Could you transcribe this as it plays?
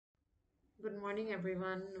Good morning,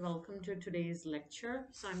 everyone. Welcome to today's lecture.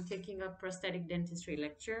 So I'm taking up prosthetic dentistry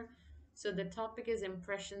lecture. So the topic is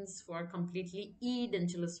impressions for completely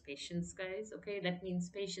edentulous patients, guys. Okay, that means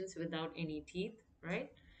patients without any teeth, right?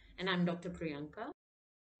 And I'm Dr. Priyanka.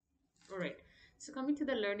 All right. So coming to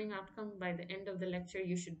the learning outcome, by the end of the lecture,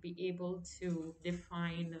 you should be able to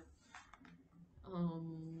define,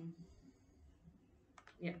 um,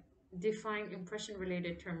 yeah, define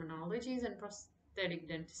impression-related terminologies and prosthetic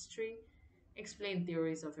dentistry, explain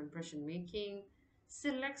theories of impression making,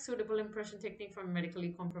 select suitable impression technique for medically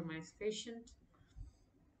compromised patient,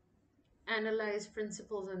 analyze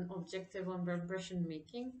principles and objective on impression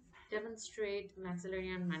making, demonstrate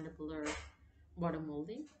maxillary and mandibular bottom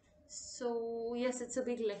molding. So yes, it's a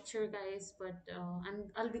big lecture, guys, but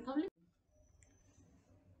I'll be covering.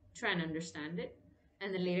 Try and understand it,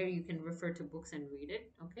 and then later you can refer to books and read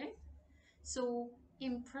it. Okay. So,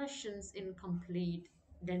 impressions in complete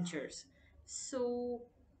dentures. So,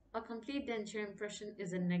 a complete denture impression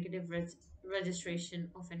is a negative registration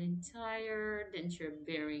of an entire denture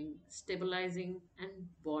bearing, stabilizing, and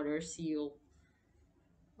border seal.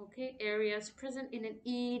 Okay, areas present in an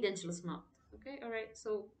edentulous mouth. Okay, all right.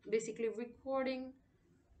 So, basically, recording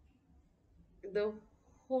the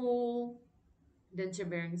whole denture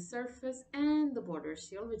bearing surface and the border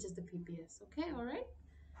seal, which is the PPS. Okay, all right.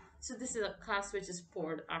 So this is a cast which is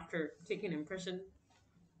poured after taking impression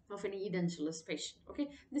of an edentulous patient. Okay,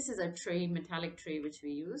 this is a tray, metallic tray which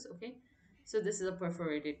we use. Okay, so this is a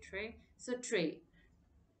perforated tray. So tray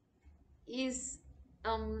is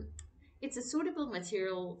um it's a suitable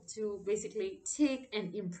material to basically take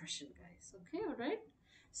an impression, guys. Okay, all right.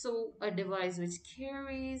 So a device which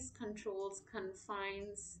carries, controls,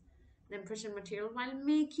 confines the impression material while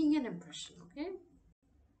making an impression. Okay,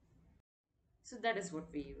 so that is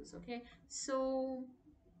what we use. Okay, so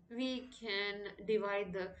we can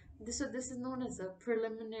divide so this is known as a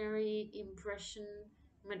preliminary impression.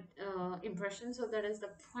 So that is the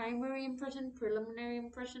primary impression, preliminary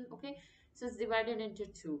impression. Okay, so it's divided into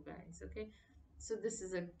two, guys. Okay, so this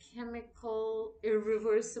is a chemical,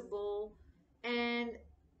 irreversible, and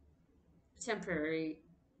temporary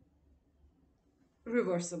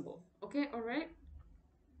reversible. Okay, all right.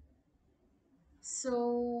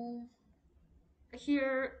 So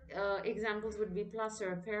here examples would be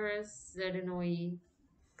plaster of Paris, Zedenoe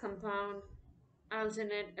compound,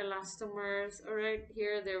 alternate elastomers. All right,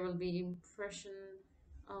 here there will be impression,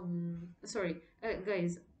 sorry,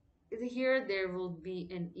 guys, here there will be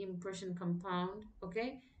an impression compound.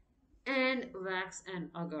 Okay, and wax and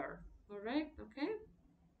agar. All right, okay.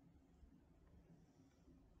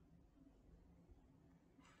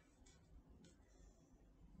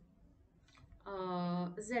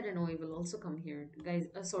 Z and O will also come here, guys.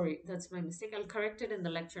 Sorry, that's my mistake. I'll correct it in the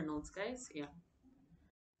lecture notes, guys. Yeah.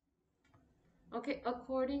 Okay,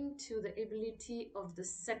 according to the ability of the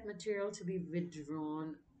set material to be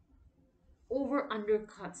withdrawn over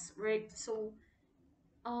undercuts, right? So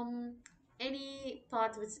um any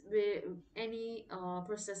part which any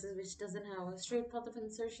processes which doesn't have a straight path of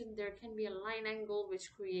insertion, there can be a line angle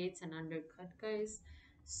which creates an undercut, guys.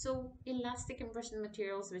 So elastic impression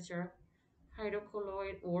materials which are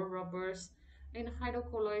hydrocolloid or rubbers. In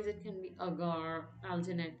hydrocolloids it can be agar,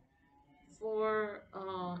 alginate. For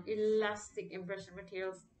elastic impression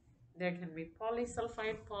materials, there can be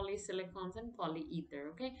polysulfide, polysilicones, and polyether.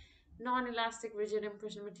 Okay, non-elastic rigid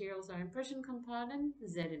impression materials are impression compound and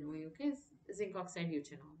ZNO. Okay, zinc oxide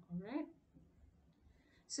eugenol. All right.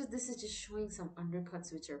 So this is just showing some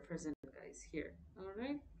undercuts which are present, guys, here. All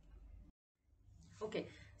right. Okay.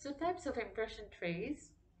 So types of impression trays.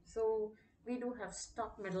 So we do have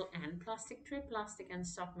stock metal and plastic tray, plastic and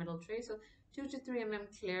stock metal tray. So 2 to 3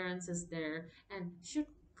 clearance is there and should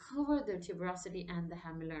cover the tuberosity and the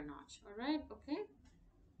hamular notch. All right. Okay.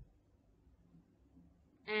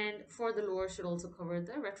 And for the lower should also cover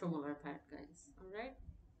the retromolar pad, guys. All right.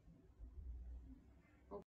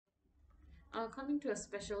 Okay. Coming to a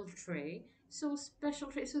special tray. So special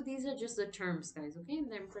tray. So these are just the terms, guys. Okay, in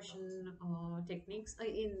the impression techniques,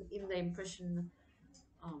 in the impression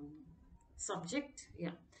um, subject.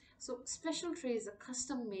 Yeah. So special tray is a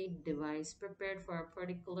custom-made device prepared for a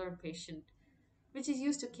particular patient, which is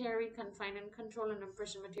used to carry, confine, and control an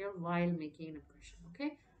impression material while making an impression.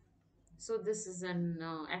 Okay. So this is an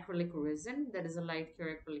acrylic resin. That is a light cure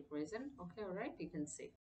acrylic resin. Okay, all right, you can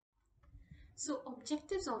see. So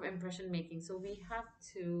objectives of impression making. So we have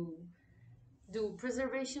to do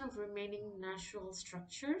preservation of remaining natural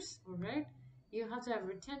structures. All right. You have to have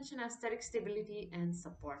retention, aesthetic stability, and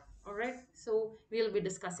support. All right. So we'll be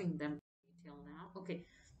discussing them in detail now. Okay.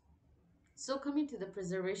 So coming to the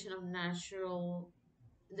preservation of natural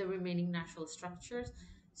the remaining natural structures.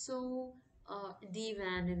 So,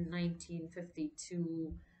 Devan in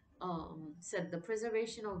 1952 said the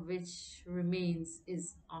preservation of which remains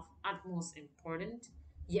is of utmost important.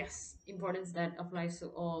 Yes, importance that applies to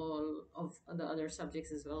all of the other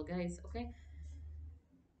subjects as well, guys. Okay,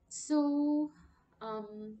 so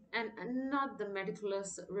and not the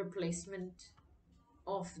meticulous replacement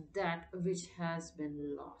of that which has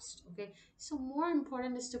been lost. Okay, so more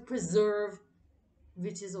important is to preserve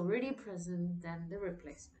which is already present than the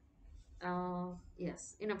replacement.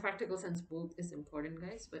 Yes, in a practical sense, both is important,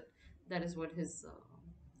 guys, but that is what his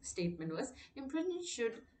statement was. Imprinting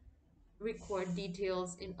should record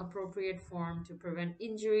details in appropriate form to prevent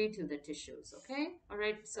injury to the tissues. Okay, all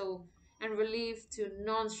right. So and relief to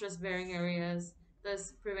non-stress bearing areas,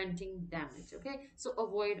 thus preventing damage. Okay, so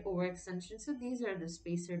avoid overextension. So these are the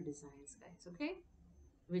spacer designs, guys. Okay,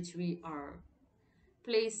 which we are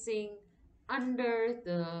placing under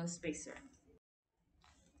the spacer.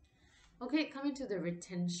 Okay, coming to the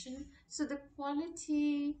retention. So the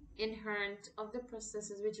quality inherent of the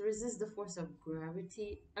processes which resist the force of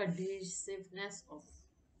gravity, adhesiveness of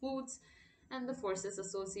foods, and the forces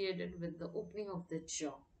associated with the opening of the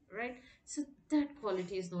jaw, right? So that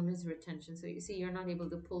quality is known as retention. So you see, you're not able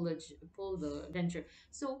to pull the denture.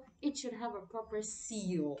 So it should have a proper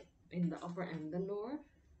seal in the upper and the lower.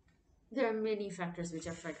 There are many factors which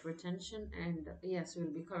affect retention, and yes,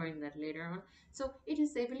 we'll be covering that later on. So it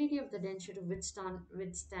is the ability of the denture to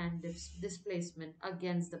withstand displacement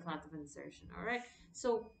against the path of insertion. All right.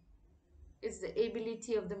 So it's the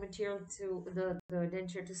ability of the material to the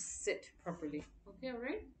denture to sit properly. Okay. All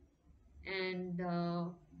right. And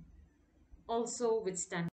also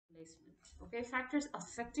withstand displacement. Okay. Factors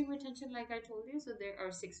affecting retention, like I told you. So there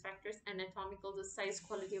are six factors: anatomical, the size,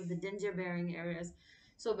 quality of the denture bearing areas.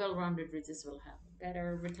 So well-rounded ridges will have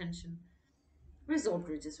better retention. Resort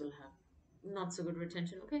ridges will have not so good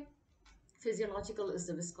retention. Okay. Physiological is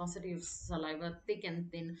the viscosity of saliva, thick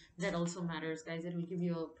and thin. That also matters, guys. It will give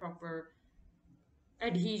you a proper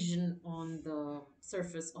adhesion on the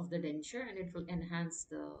surface of the denture and it will enhance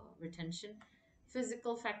the retention.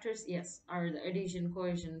 Physical factors, yes, are the adhesion,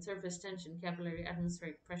 cohesion, surface tension, capillary,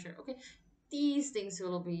 atmospheric pressure. Okay, these things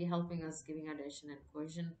will be helping us giving adhesion and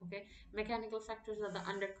cohesion. Okay, mechanical factors are the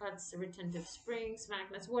undercuts, retentive springs,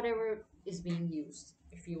 magnets, whatever is being used,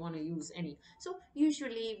 if you want to use any. So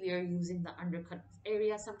usually we are using the undercut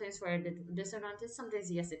area, sometimes for a disadvantage,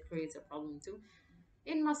 sometimes yes, it creates a problem too.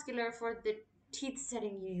 In muscular, for the teeth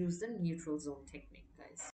setting, you use the neutral zone technique,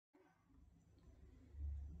 guys.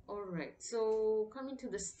 All right, so coming to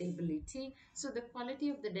the stability. So the quality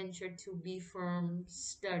of the denture to be firm,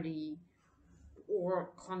 sturdy,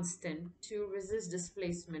 or constant, to resist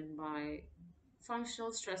displacement by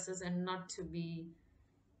functional stresses and not to be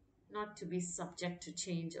subject to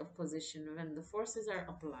change of position when the forces are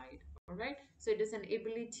applied. All right, so it is an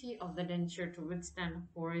ability of the denture to withstand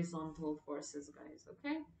horizontal forces, guys.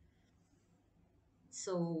 Okay,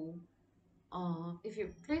 so if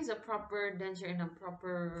you place a proper denture in a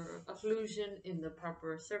proper occlusion in the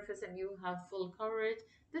proper surface and you have full coverage,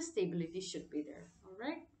 the stability should be there. All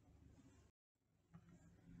right.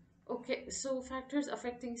 Okay, so factors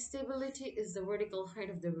affecting stability is the vertical height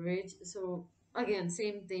of the ridge. So again,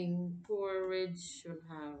 same thing. Poor ridge will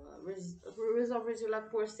have resolved ridge will have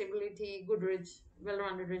poor stability. Good ridge,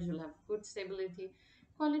 well-rounded ridge will have good stability.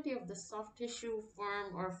 Quality of the soft tissue,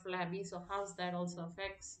 firm or flabby. So how's that also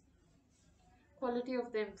affects quality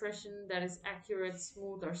of the impression, that is accurate,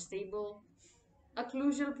 smooth, or stable.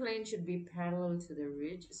 Occlusal plane should be parallel to the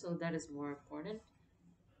ridge, so that is more important.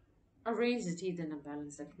 Arrange the teeth in a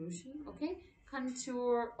balanced occlusion, okay?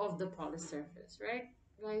 Contour of the polished surface, right?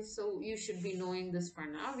 Guys, so you should be knowing this for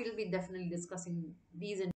now. We'll be definitely discussing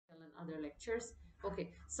these in detail in other lectures. Okay,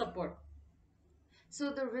 support. So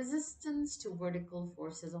the resistance to vertical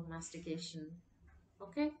forces of mastication,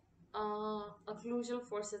 okay? Occlusal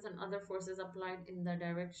forces and other forces applied in the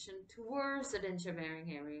direction towards the denture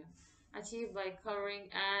bearing area, achieved by covering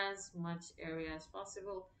as much area as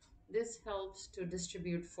possible. This helps to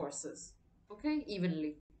distribute forces, okay,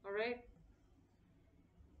 evenly. All right.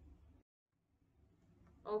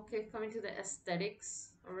 Okay, coming to the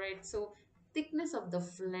aesthetics. All right, so thickness of the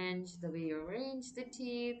flange, the way you arrange the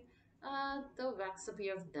teeth, the wax up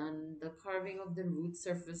you have done, the carving of the root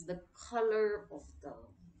surface, the color of the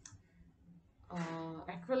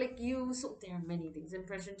acrylic use. So there are many things.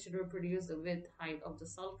 Impression should reproduce the width, height of the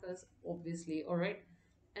sulcus, obviously, all right.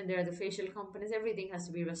 And there are the facial components. Everything has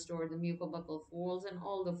to be restored. The mucobuccal folds and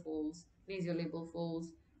all the folds, nasolabial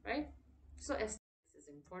folds, right? So aesthetics is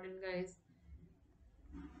important, guys.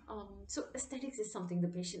 So aesthetics is something the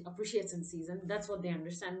patient appreciates and sees, and that's what they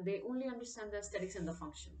understand. They only understand the aesthetics and the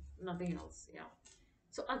function, nothing else. Yeah.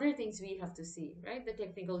 So other things we have to see, right? The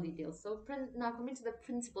technical details. So now coming to the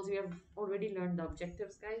principles, we have already learned the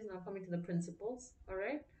objectives, guys. Now coming to the principles, all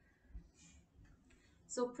right?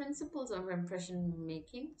 So principles of impression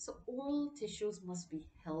making. So oral tissues must be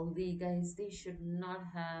healthy, guys. They should not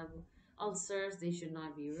have ulcers. They should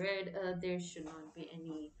not be red. There should not be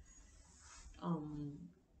any um,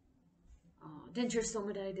 denture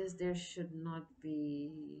stomatitis. There should not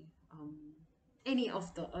be any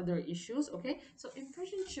of the other issues. Okay, so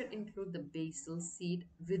impression should include the basal seat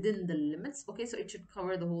within the limits. Okay, so it should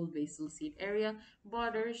cover the whole basal seat area.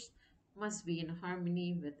 Borders must be in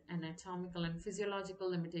harmony with anatomical and physiological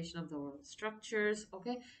limitation of the oral structures.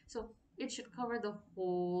 Okay, so it should cover the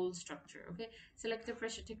whole structure. Okay, selective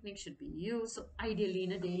pressure technique should be used. So ideally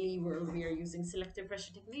in a daily world we are using selective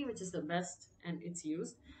pressure technique, which is the best, and it's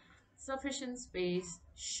used. Sufficient space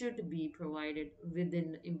should be provided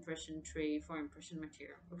within impression tray for impression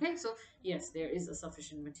material. Okay, so yes, there is a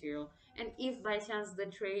sufficient material. And if by chance the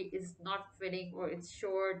tray is not fitting or it's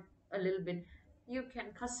short a little bit, you can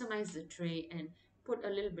customize the tray and put a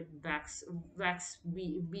little bit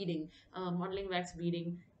beading, modeling wax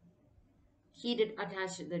beading, heated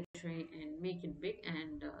attach the tray and make it big,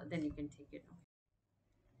 and then you can take it.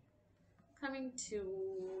 Coming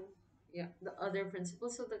to, yeah, the other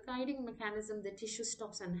principles. So the guiding mechanism, the tissue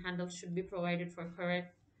stops and handles should be provided for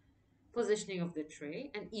correct positioning of the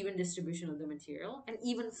tray and even distribution of the material and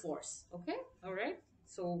even force. Okay, all right.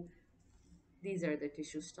 So these are the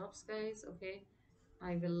tissue stops, guys. Okay,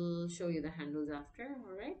 I will show you the handles after.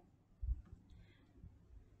 All right.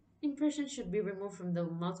 Impression should be removed from the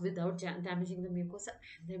mouth without damaging the mucosa.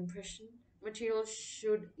 The impression material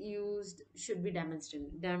should be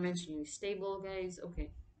dimensionally stable, guys.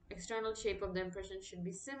 Okay. External shape of the impression should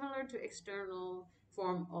be similar to external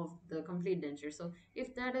form of the complete denture. So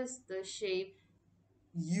if that is the shape,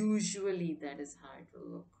 usually that is how it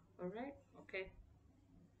will look. All right. Okay.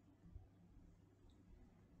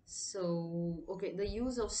 So, okay, the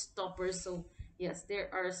use of stoppers. So, yes, there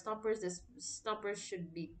are stoppers. This stoppers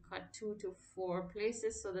should be cut 2 to 4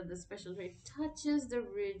 places so that the special tray touches the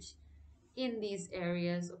ridge in these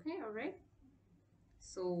areas. Okay, all right.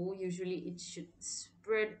 So, usually it should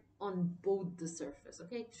spread on both the surface.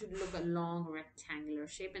 Okay, it should look a long rectangular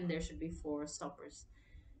shape, and there should be 4 stoppers.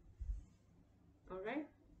 All right,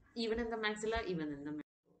 even in the maxilla, even in the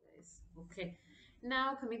mandible, guys. Okay,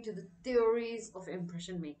 now coming to the theories of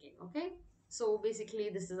impression making. Okay, so basically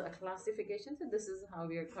this is a classification. So this is how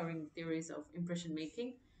we are covering the theories of impression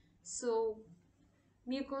making. So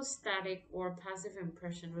mucostatic or passive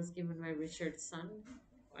impression was given by Richardson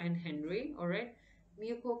and Henry. All right,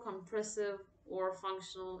 mucocompressive or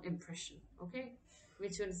functional impression. Okay,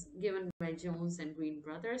 which was given by Jones and Green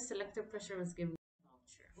brothers. Selective pressure was given by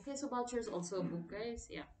Boucher. Okay, so Boucher is also a book, guys.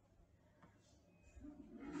 Yeah.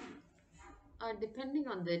 Depending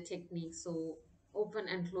on the technique, so open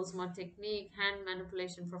and close mouth technique, hand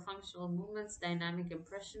manipulation for functional movements, dynamic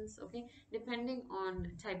impressions. Okay, depending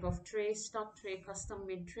on type of tray, stock tray, custom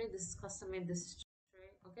made tray. This is custom made. This is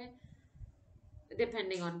tray. Okay,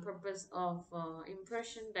 depending on purpose of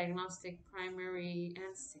impression, diagnostic, primary,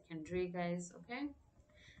 and secondary, guys. Okay.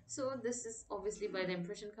 So this is obviously by the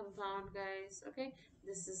impression compound, guys. Okay,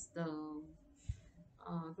 this is the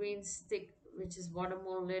green stick, which is water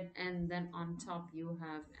molded, and then on top you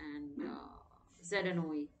have an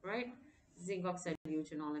ZNOE, right? Zinc oxide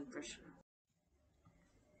eugenol impression.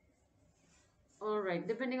 All right,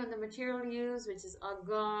 depending on the material used, which is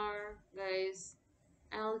agar, guys,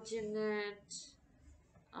 alginate,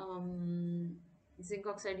 um, zinc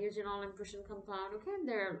oxide eugenol impression compound. Okay, and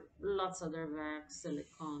there are lots other wax,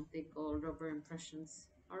 silicone, thick gold, rubber impressions.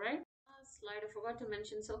 All right. Slide I forgot to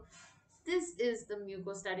mention. So this is the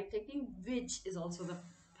mucostatic technique, which is also the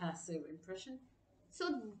passive impression.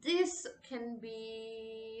 So this can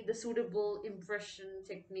be the suitable impression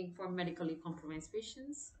technique for medically compromised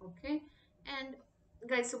patients. Okay, and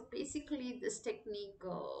guys, so basically this technique,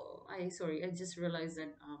 I just realized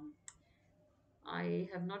that I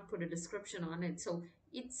have not put a description on it. So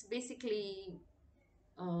it's basically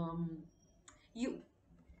um, you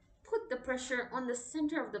put the pressure on the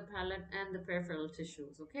center of the palate and the peripheral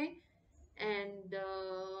tissues. Okay, and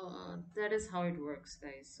that is how it works,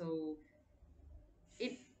 guys. So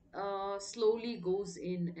it slowly goes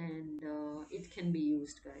in, and it can be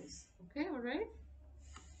used, guys. Okay, all right.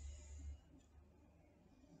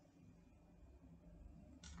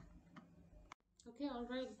 Okay, all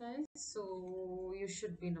right, guys. So you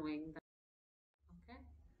should be knowing that. Okay.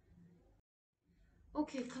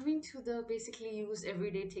 Okay, coming to the basically used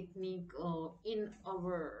everyday technique in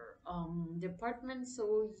our department.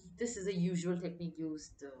 So this is a usual technique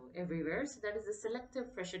used everywhere. So that is the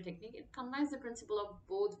selective pressure technique. It combines the principle of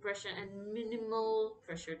both pressure and minimal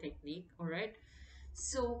pressure technique. All right.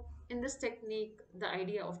 So in this technique, the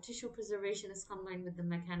idea of tissue preservation is combined with the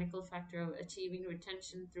mechanical factor of achieving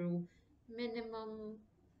retention through minimum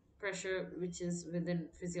pressure, which is within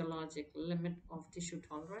physiologic limit of tissue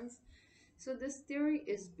tolerance. So this theory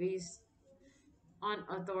is based on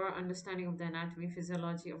a thorough understanding of the anatomy,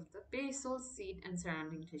 physiology of the basal, seat, and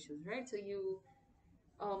surrounding tissues, right? So you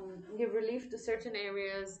give relief to certain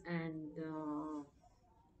areas, and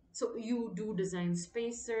so you do design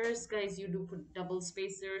spacers, guys. You do put double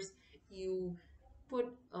spacers. You put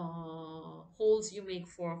holes. You make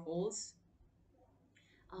four holes.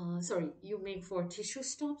 Sorry, you make four tissue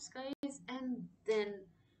stops, guys, and then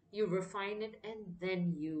you refine it, and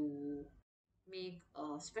then you make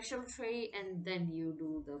a special tray, and then you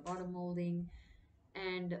do the bottom molding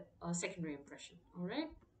and a secondary impression. All right.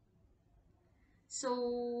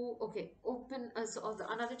 So okay,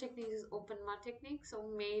 another technique is open mouth technique. So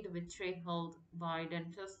made with tray held by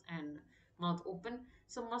dentist and mouth open.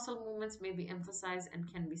 So muscle movements may be emphasized and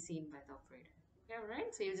can be seen by the operator. Okay, all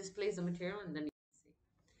right. So you just place the material and then you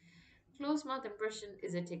see. Closed mouth impression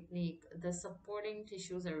is a technique. The supporting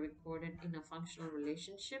tissues are recorded in a functional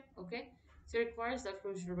relationship. Okay, so it requires the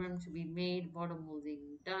occlusal rim to be made, bottom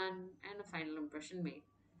molding done, and a final impression made.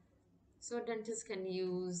 So dentists can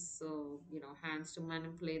use, hands to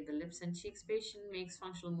manipulate the lips and cheeks. Patient makes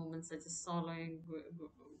functional movements such as swallowing,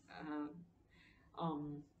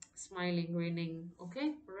 smiling, grinning.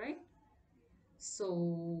 Okay, right?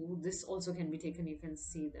 So this also can be taken. You can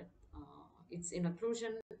see that it's in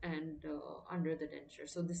occlusion and under the denture.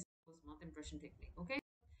 So this was mouth impression technique. Okay,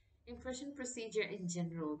 impression procedure in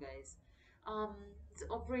general, guys. Um, the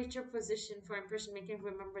operator position for impression making.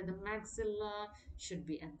 Remember, the maxilla should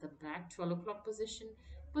be at the back, 12 o'clock position.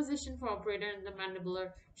 Position for operator and the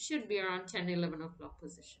mandibular should be around 10, 11 o'clock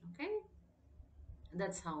position. Okay,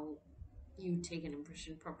 that's how you take an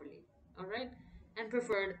impression properly. All right, and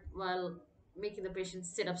preferred while making the patient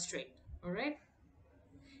sit up straight. All right.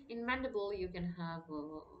 In mandible, you can have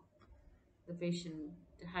the patient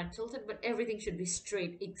head tilted, but everything should be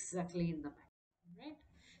straight exactly in the back. Right.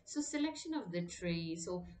 So selection of the tray.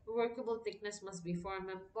 So workable thickness must be 4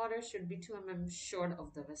 mm. Border should be 2 mm short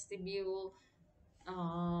of the vestibule.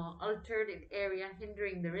 Altered in area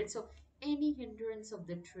hindering the rate. So any hindrance of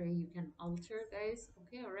the tray you can alter, guys.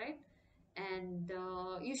 Okay, all right. And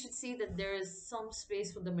you should see that there is some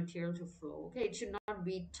space for the material to flow. Okay, it should not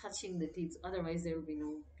be touching the teeth, otherwise there will be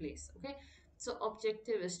no place. Okay, so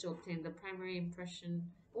objective is to obtain the primary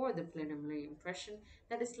impression or the preliminary impression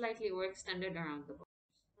that is slightly overextended around the bone.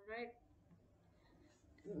 All right.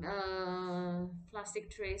 Plastic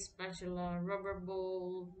tray, spatula, rubber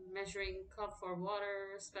bowl, measuring cup for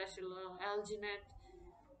water, spatula, alginate.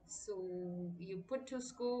 So you put two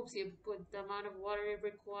scoops, you put the amount of water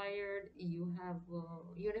required, you have a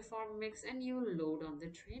uniform mix, and you load on the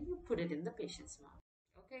tray and you put it in the patient's mouth.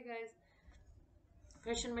 Okay, guys.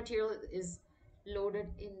 Patient material is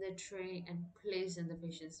loaded in the tray and placed in the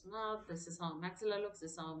patient's mouth. This is how maxilla looks.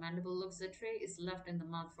 This is how mandible looks. The tray is left in the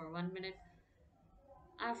mouth for 1 minute.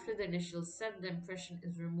 After the initial set, the impression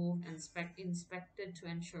is removed and inspected to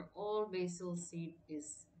ensure all basal seed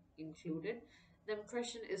is included. The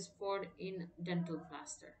impression is poured in dental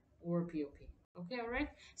plaster or POP. Okay, all right.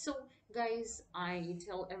 So, guys, I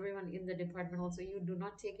tell everyone in the department also, you do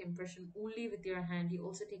not take impression only with your hand. You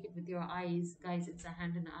also take it with your eyes, guys. It's a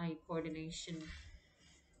hand and eye coordination.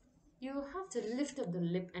 You have to lift up the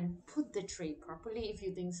lip and put the tray properly. If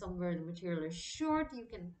you think somewhere the material is short, you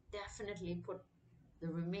can definitely put the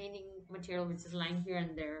remaining material which is lying here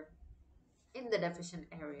and there in the deficient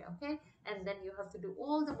area. Okay, and then you have to do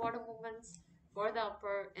all the bottom movements for the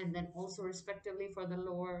upper and then also respectively for the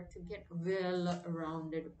lower to get well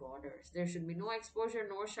rounded borders. There should be no exposure,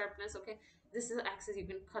 no sharpness. Okay, this is the axis. You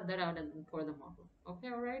can cut that out and then pour the model. Okay,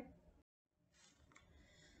 all right.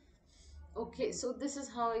 Okay, so this is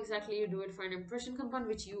how exactly you do it for an impression compound,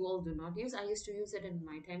 which you all do not use. I used to use it in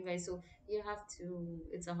my time, guys. So you have to,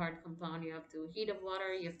 it's a hard compound. You have to heat up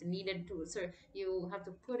water. You have to knead it to, so you have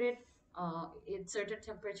to put it at certain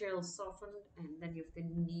temperature, it'll soften, and then you have to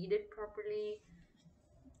knead it properly.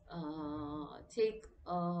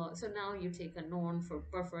 So now you take a non for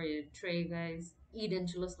perforated tray, guys.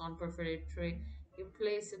 Edentulous non-perforated tray. You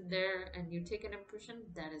place it there and you take an impression.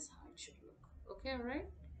 That is how it should look. Okay, all right.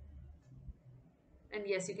 And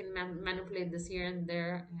yes, you can manipulate this here and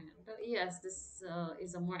there. And yes, this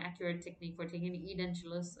is a more accurate technique for taking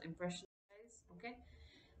edentulous impression, guys. Okay.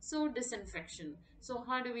 So disinfection. So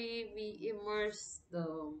how do we immerse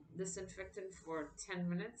the disinfectant for 10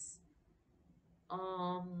 minutes?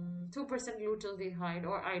 2% glutaldehyde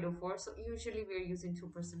or iodophor. So usually we're using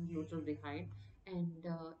 2% glutaldehyde, and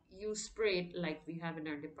you spray it like we have in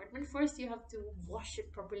our department. First, you have to wash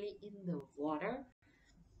it properly in the water,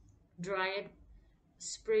 dry it,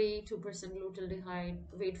 spray 2% glutaldehyde,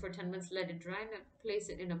 wait for 10 minutes, let it dry, and place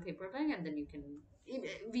it in a paper bag, and then you can.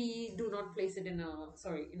 We do not place it in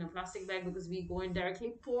a plastic bag because we go and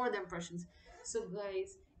directly pour the impressions. So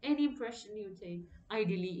guys, any impression you take,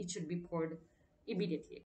 ideally it should be poured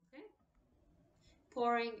immediately. Okay,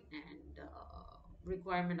 pouring and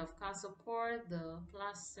requirement of castle pour the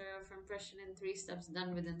plaster of impression in 3 steps,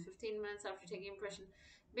 done within 15 minutes after taking impression.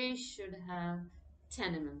 Base should have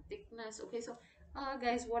 10 thickness. Okay, so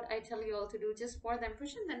guys, what I tell you all to do, just pour the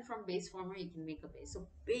impression, then from base former you can make a base. So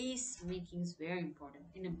base making is very important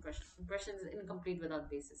in impression. Impression is incomplete without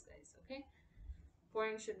bases, guys. Okay,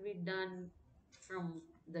 pouring should be done from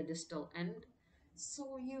the distal end.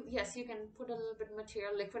 So yes, you can put a little bit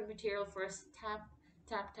material, liquid material first, tap,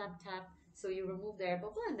 tap, tap, tap. So you remove the air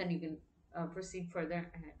bubble, and then you can proceed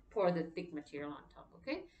further and pour the thick material on top.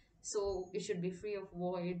 Okay, so it should be free of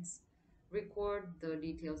voids. Record the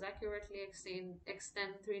details accurately.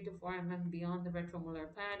 Extend 3 to 4 beyond the retromolar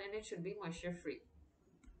pad, and it should be moisture free.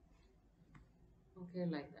 Okay,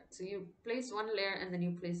 like that. So you place one layer and then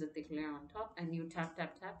you place the thick layer on top, and you tap,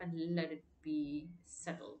 tap, tap, and let it be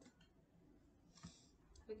settled.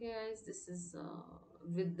 Okay, guys, this is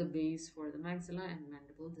with the base for the maxilla and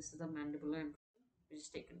mandible. This is the mandibular impression which is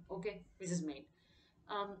taken. Okay, which is made.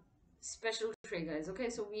 Um, Special tray, guys. Okay,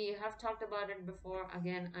 so we have talked about it before.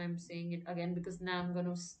 Again, I'm saying it again because now I'm going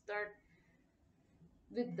to start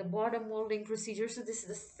with the bottom molding procedure. So this is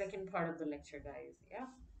the second part of the lecture, guys. Yeah.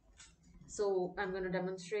 So I'm going to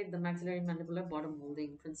demonstrate the maxillary mandibular bottom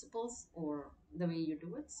molding principles, or the way you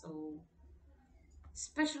do it. So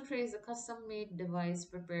special tray is a custom-made device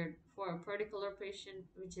prepared for a particular patient,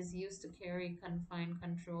 which is used to carry, confine,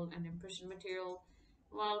 control, and impression material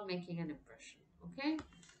while making an impression. Okay,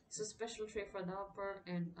 so special tray for the upper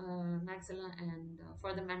and maxilla, and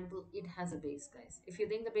for the mandible, it has a base, guys. If you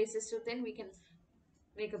think the base is too thin, we can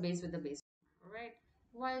make a base with the base. All right.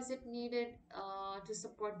 Why is it needed? To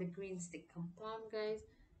support the green stick compound, guys.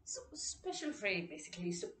 So special frame basically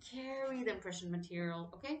is to carry the impression material.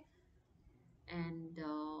 Okay, and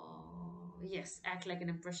yes, act like an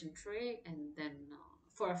impression tray, and then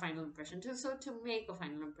for a final impression too. So to make a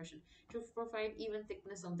final impression, to provide even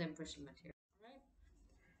thickness of the impression material. Right.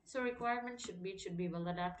 So requirement should be, it should be well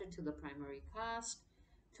adapted to the primary cast,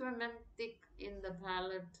 to remain thick in the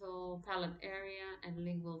palate area and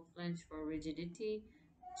lingual flange for rigidity.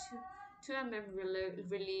 To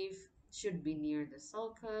relief should be near the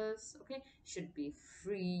sulcus. Okay, should be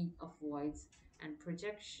free of voids and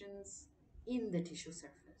projections in the tissue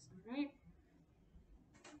surface. All right.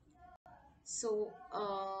 So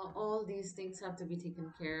all these things have to be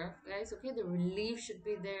taken care of, guys. Okay, the relief should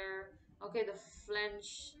be there. Okay, the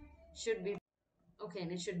flange should be okay,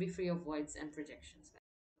 and it should be free of voids and projections.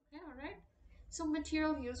 Okay, all right. So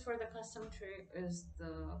material used for the custom tray is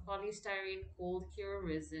the polystyrene, cold cure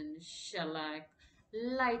resin, shellac,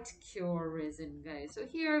 light cure resin, guys. So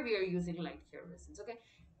here we are using light cure resins. Okay,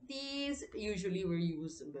 these usually were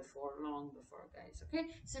used before, long before, guys. Okay,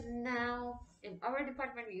 so now in our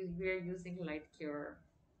department we are using light cure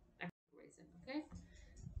resin. Okay,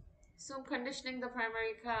 so conditioning the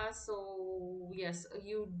primary cast. So yes,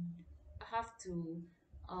 you have to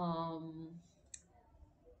um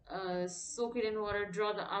soak it in water,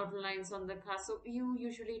 draw the outlines on the cast. So you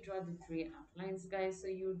usually draw the three outlines, guys. So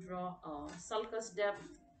you draw a sulcus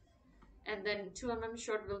depth, and then 2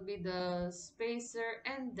 short will be the spacer,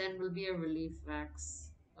 and then will be a relief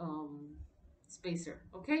wax spacer.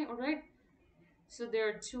 Okay, all right. So there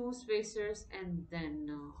are two spacers, and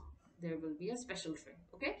then there will be a special tray.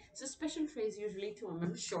 Okay, so special tray is usually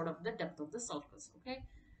 2 short of the depth of the sulcus. Okay,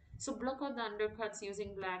 so block out the undercuts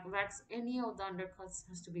using black wax. Any of the undercuts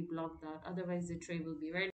has to be blocked out. Otherwise, the tray will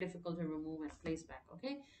be very difficult to remove and place back.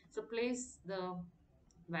 Okay, so place the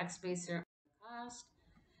wax spacer on the cast.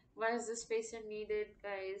 Why is the spacer needed,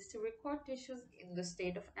 guys? To record tissues in the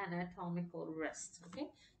state of anatomical rest. Okay,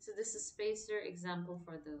 so this is spacer example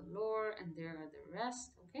for the lower, and there are the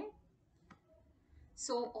rest. Okay,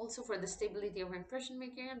 so also for the stability of impression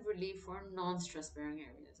making and relief for non-stress bearing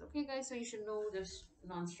areas. Okay, guys, so you should know the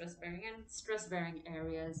non-stress bearing and stress bearing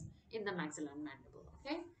areas in the maxilla and mandible.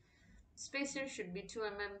 Okay, spacer should be 2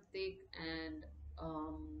 thick, and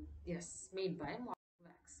yes, made by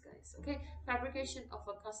wax, guys. Okay, fabrication of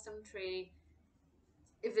a custom tray.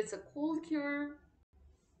 If it's a cold cure,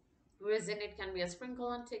 Resin, it can be a sprinkle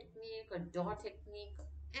on technique, a dot technique,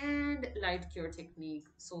 and light cure technique.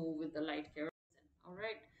 So with the light cure resin, all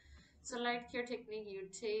right. So light cure technique, you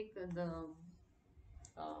take the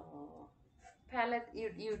uh, palette,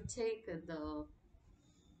 you take the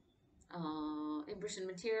impression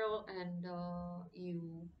material and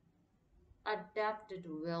you adapt it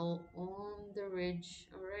well on the ridge,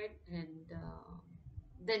 all right, and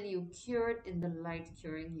then you cure it in the light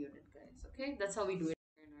curing unit, guys. Okay, that's how we do it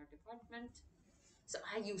here in our department. So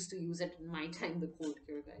I used to use it in my time, the cold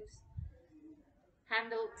cure, guys.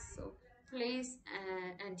 Handle, so place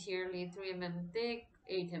anteriorly 3 mm thick,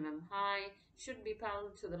 8 mm high, should be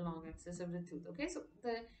parallel to the long axis of the tooth. Okay, so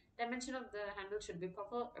the dimension of the handle should be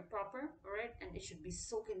proper, all right, and it should be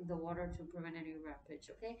soaked in the water to prevent any rappage.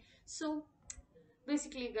 Okay, so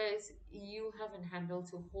basically, guys, you have a handle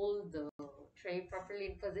to hold the tray properly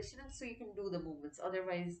in position, and so you can do the movements.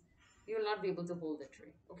 Otherwise, you will not be able to hold the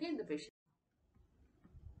tray. Okay, in the patient.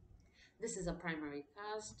 This is a primary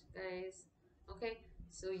cast, guys. Okay,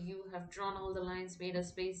 so you have drawn all the lines, made a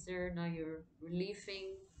spacer. Now you're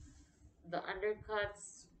relieving the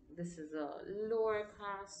undercuts. This is a lower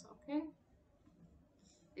cast. Okay,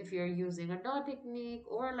 if you're using a dot technique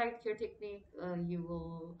or a light cure technique, you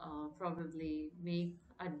will probably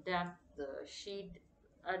adapt the sheet,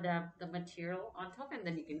 adapt the material on top, and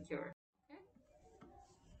then you can cure it. Okay.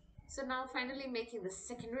 So now finally making the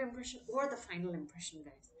secondary impression or the final impression,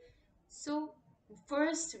 guys. So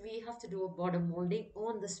first we have to do a bottom molding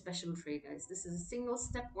on the special tray, guys. This is a single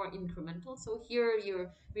step or incremental. So here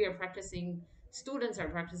we are practicing, students are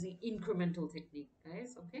practicing incremental technique,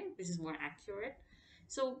 guys, okay, which is more accurate.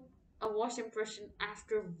 So a wash impression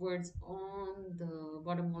afterwards on the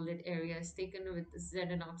bottom molded area is taken with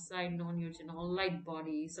Zn oxide, non-eugenol, light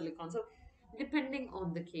body, silicone. So depending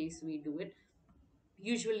on the case, we do it.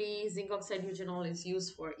 Usually, zinc oxide eugenol is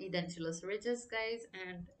used for edentulous ridges, guys,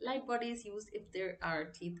 and light body is used if there are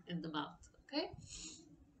teeth in the mouth. Okay.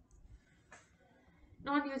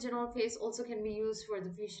 Non-eugenol paste also can be used for the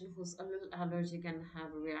patient who's a little allergic and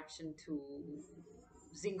have a reaction to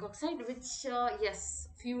zinc oxide, which yes,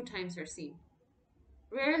 few times are seen.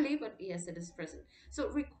 Rarely, but yes, it is present. So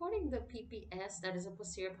recording the PPS, that is a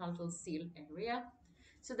posterior palatal seal area.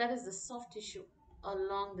 So that is the soft tissue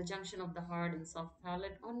along the junction of the hard and soft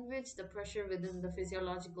palate on which the pressure within the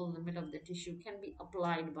physiological limit of the tissue can be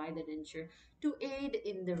applied by the denture to aid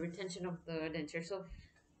in the retention of the denture. So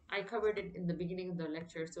I covered it in the beginning of the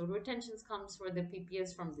lecture. So retentions comes for the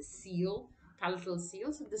PPS from the seal, palatal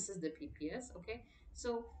seal. So this is the PPS, okay?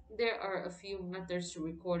 So there are a few methods to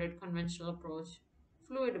record it: conventional approach,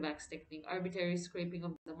 fluid wax technique, arbitrary scraping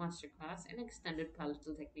of the master class, and extended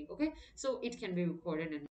palatal technique, okay? So it can be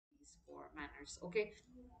recorded in these four manners, okay?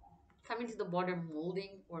 Coming to the bottom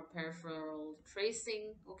molding or peripheral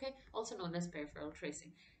tracing, okay? Also known as peripheral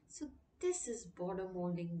tracing. So this is bottom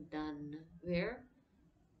molding done where?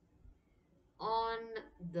 On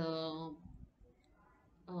the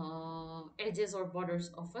edges or borders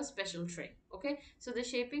of a special tray. Okay, so the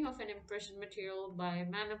shaping of an impression material by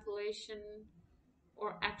manipulation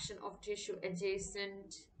or action of tissue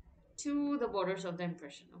adjacent to the borders of the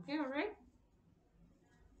impression. Okay, all right.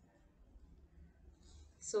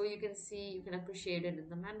 So you can see, you can appreciate it in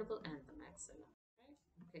the mandible and the maxilla. Right?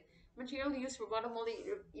 Okay. Material used for bottom molding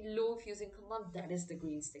low fusing compound, that is the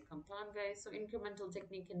green stick compound, guys. So incremental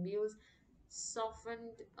technique can be used.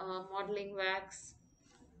 Softened modeling wax,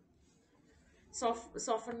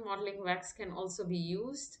 softened modeling wax can also be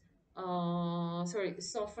used.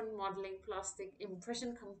 Softened modeling plastic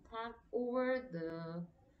impression compound over the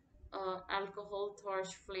alcohol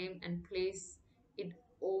torch flame and place it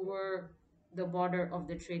over the border of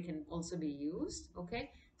the tray can also be used.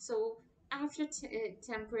 Okay, so after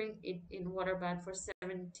tempering it in water bath for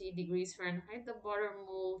 70 degrees Fahrenheit, the border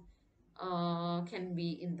mold can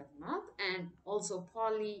be in the mouth, and also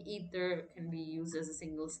polyether can be used as a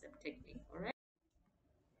single step technique. All right.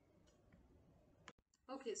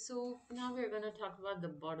 Okay, so now we're gonna talk about the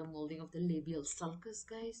bottom molding of the labial sulcus,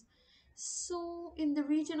 guys. So in the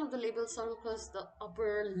region of the labial sulcus, the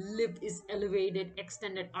upper lip is elevated,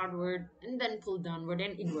 extended outward, and then pulled downward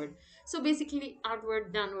and inward. So basically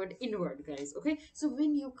outward, downward, inward, guys. Okay, so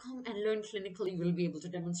when you come and learn clinically, we'll be able to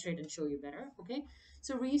demonstrate and show you better. Okay,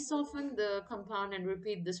 so resoften the compound and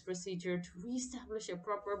repeat this procedure to reestablish a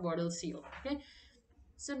proper bottle seal. Okay,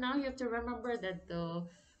 so now you have to remember that the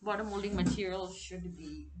bottom molding material should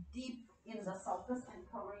be deep in the sulcus and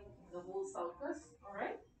covering the whole sulcus. All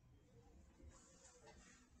right.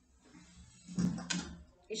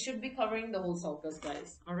 It should be covering the whole sulcus,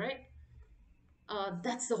 guys. All right.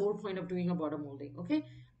 That's the whole point of doing a bottom molding. Okay.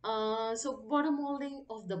 So bottom molding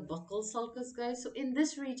of the buccal sulcus, guys. So in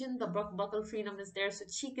this region, the buccal frenum is there. So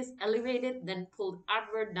cheek is elevated, then pulled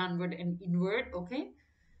outward, downward, and inward. Okay.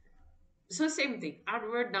 So same thing,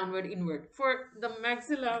 outward, downward, inward. For the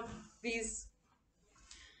maxilla, these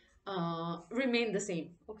remain the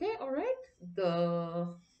same. Okay, all right.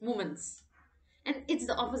 The movements, and it's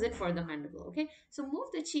the opposite for the mandible. Okay, so move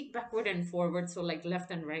the cheek backward and forward. So like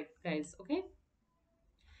left and right, guys. Okay,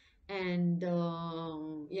 and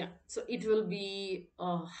yeah, so it will be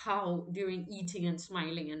how during eating and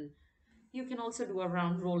smiling, and you can also do a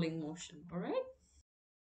round rolling motion. All right,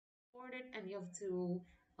 forward it, and you have to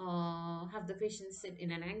have the patient sit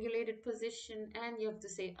in an angulated position, and you have to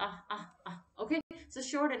say ah ah ah. Okay, so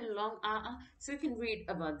short and long ah ah, so you can read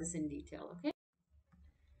about this in detail. Okay,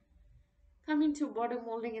 coming to bottom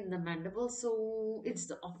molding in the mandible, so it's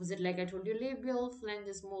the opposite. Like I told you, labial flange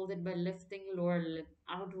is molded by lifting lower lip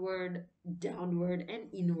outward, downward,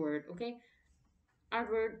 and inward. Okay,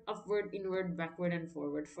 outward, upward, inward, backward, and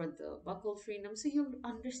forward for the buccal frenum. So you'll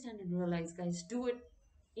understand and realize, guys. Do it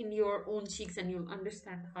in your own cheeks, and you'll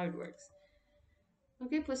understand how it works.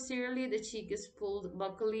 Okay, posteriorly, the cheek is pulled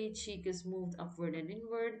buccally, cheek is moved upward and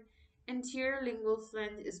inward. Anterior lingual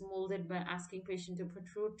flange is molded by asking patient to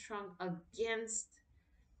protrude trunk against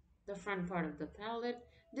the front part of the palate.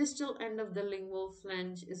 Distal end of the lingual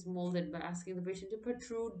flange is molded by asking the patient to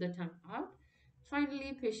protrude the tongue out.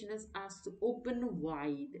 Finally, patient is asked to open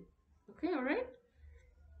wide. Okay, all right?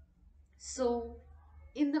 So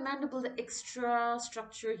in the mandible, the extra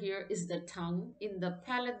structure here is the tongue. In the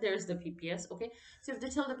palate, there's the PPS. Okay, so if they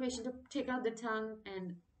tell the patient to take out the tongue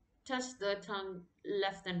and touch the tongue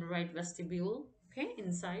left and right vestibule, okay,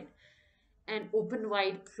 inside, and open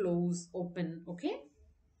wide, close, open, okay.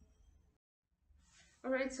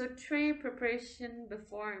 All right, so tray preparation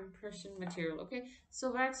before impression material. Okay,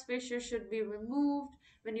 so wax spacer should be removed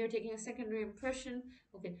when you're taking a secondary impression.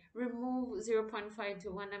 Okay, remove 0.5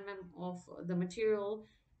 to 1 mm of the material,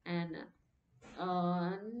 and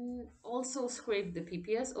also scrape the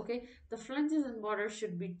PPS. Okay, the flanges and borders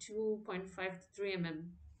should be 2.5 to 3 mm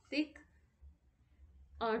thick.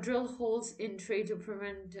 Drill holes in tray to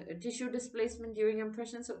prevent tissue displacement during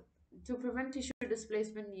impression. So to prevent tissue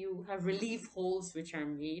displacement, you have relief holes which are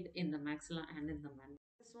made in the maxilla and in the mandible.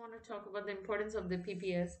 Just want to talk about the importance of the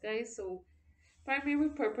PPS, guys. So primary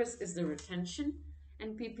purpose is the retention,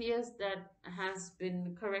 and PPS that has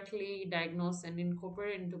been correctly diagnosed and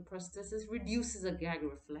incorporated into prosthesis reduces a gag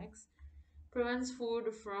reflex, prevents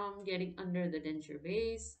food from getting under the denture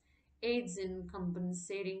base, aids in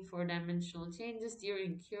compensating for dimensional changes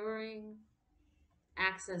during curing,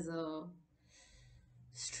 acts as a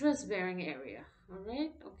stress bearing area. All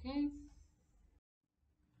right, okay.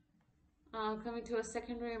 Coming to a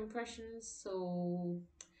secondary impression, so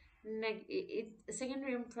a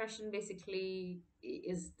secondary impression basically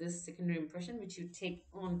is this secondary impression which you take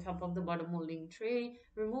on top of the bottom molding tray,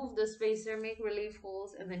 remove the spacer, make relief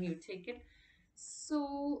holes, and then you take it.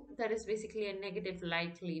 So that is basically a negative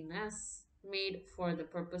likeliness made for the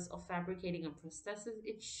purpose of fabricating a prosthesis.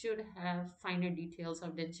 It should have finer details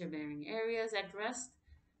of denture bearing areas at rest.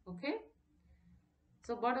 Okay,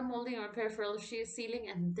 so bottom molding or peripheral sealing,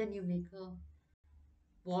 and then you make a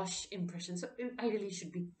wash impression. So it ideally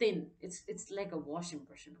should be thin. It's like a wash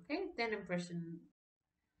impression. Okay, thin impression.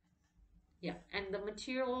 Yeah, and the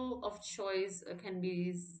material of choice can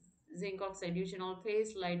be zinc oxide eugenol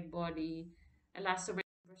paste, light body elastomer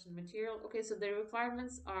impression material. Okay, so the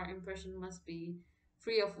requirements are impression must be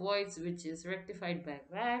free of voids, which is rectified by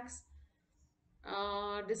wax,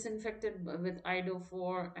 disinfected with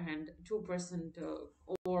iodophor and 2%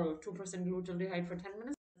 or 2% glutaldehyde for 10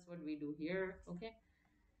 minutes. That's what we do here. Okay.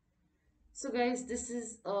 So guys, this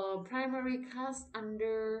is a primary cast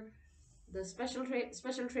under the special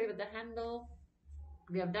tray with the handle.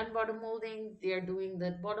 We have done bottom molding. They are doing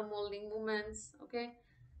the bottom molding movements. Okay,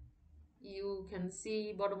 you can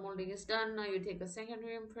see bottom molding is done. Now you take a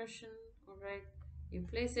secondary impression. All right, you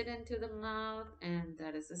place it into the mouth, and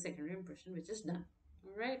that is the secondary impression which is done.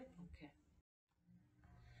 All right, okay.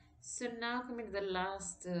 So now coming to the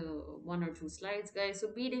last one or two slides, guys. So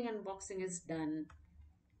beading and boxing is done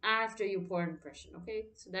after you pour impression. Okay,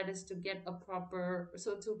 so that is to get a proper,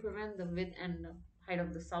 so to prevent the width and height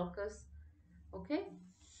of the sulcus. Okay,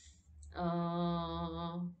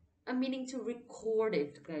 uh I'm meaning to record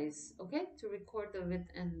it, guys. Okay, to record the width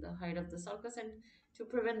and the height of the sulcus, and to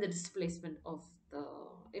prevent the displacement of the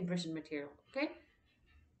impression material. Okay,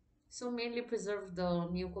 so mainly preserve the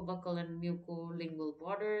mucobuccal and mucolingual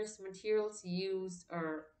borders. Materials used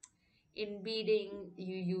are in beading,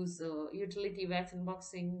 you use utility wax and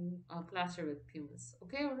boxing plaster with pumice.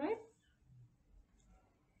 Okay, all right.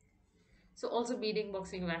 So also beading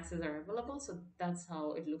boxing waxes are available. So that's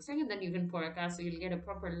how it looks like. And then you can pour a cast. So you'll get a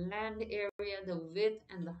proper land area, the width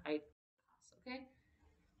and the height cast. Okay.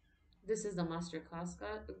 This is the master cast,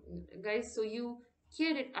 guys. So you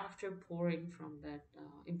get it after pouring from that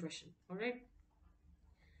impression. All right.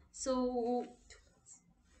 So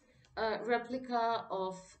replica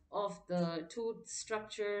of the tooth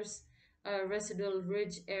structures, residual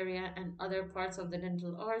ridge area, and other parts of the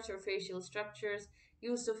dental arch or facial structures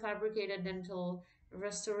used to fabricate a dental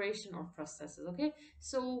restoration or prosthesis. Okay,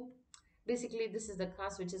 so basically this is the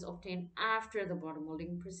cast which is obtained after the bottom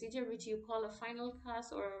molding procedure, which you call a final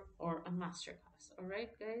cast or a master cast. All right,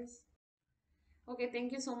 guys. Okay,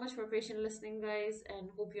 thank you so much for patient listening, guys, and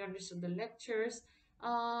hope you understood the lectures.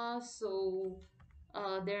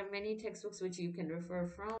 There are many textbooks which you can refer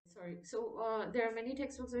from. Sorry. There are many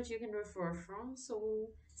textbooks which you can refer from. So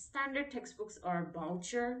standard textbooks are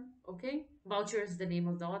Boucher. Okay, Boucher is the name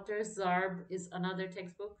of the author. Zarb is another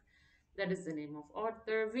textbook. That is the name of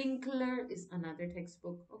author. Winkler is another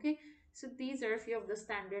textbook. Okay, so these are a few of the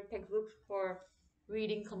standard textbooks for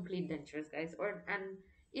reading complete dentures, guys. Or and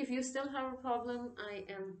if you still have a problem, I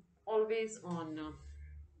am always on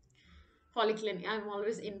polyclinic. I'm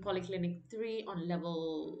always in polyclinic 3 on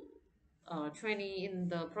level 20 in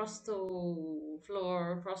the prosto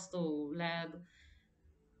lab.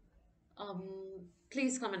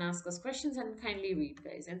 Please come and ask us questions and kindly read,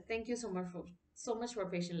 guys. And thank you so much for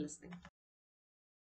patient listening.